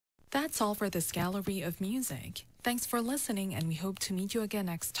that's all for this gallery of music. Thanks for listening, and we hope to meet you again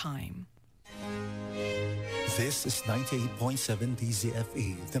next time. This is 98.7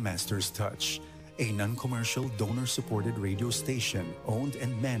 DZFE, The Master's Touch, a non-commercial donor-supported radio station owned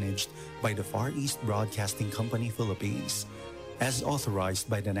and managed by the Far East Broadcasting Company, Philippines, as authorized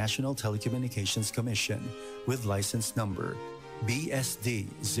by the National Telecommunications Commission with license number BSD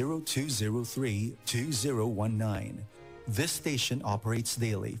 0203-2019. This station operates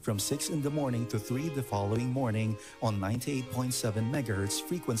daily from 6 in the morning to 3 the following morning on 98.7 MHz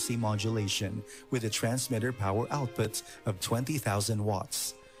frequency modulation with a transmitter power output of 20,000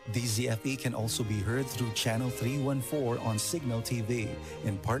 watts. DZFE can also be heard through Channel 314 on Signal TV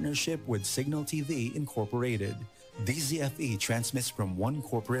in partnership with Signal TV Incorporated. DZFE transmits from one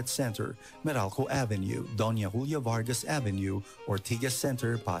corporate center, Meralco Avenue, Doña Julia Vargas Avenue, Ortigas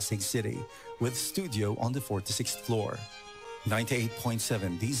Center, Pasig City, with studio on the 46th floor.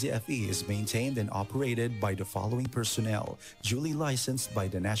 98.7 DZFE is maintained and operated by the following personnel, duly licensed by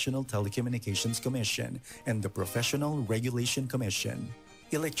the National Telecommunications Commission and the Professional Regulation Commission.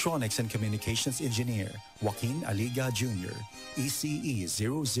 Electronics and Communications Engineer, Joaquin Aliga Jr., ECE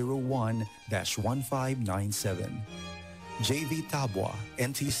 001-1597. JV Tabwa,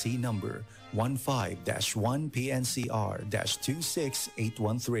 NTC number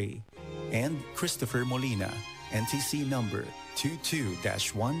 15-1PNCR-26813. And Christopher Molina, NTC number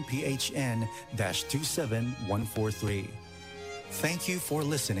 22-1PHN-27143. Thank you for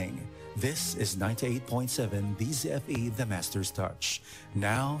listening. This is 98.7 DZFE The Master's Touch.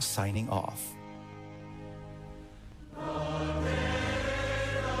 Now signing off.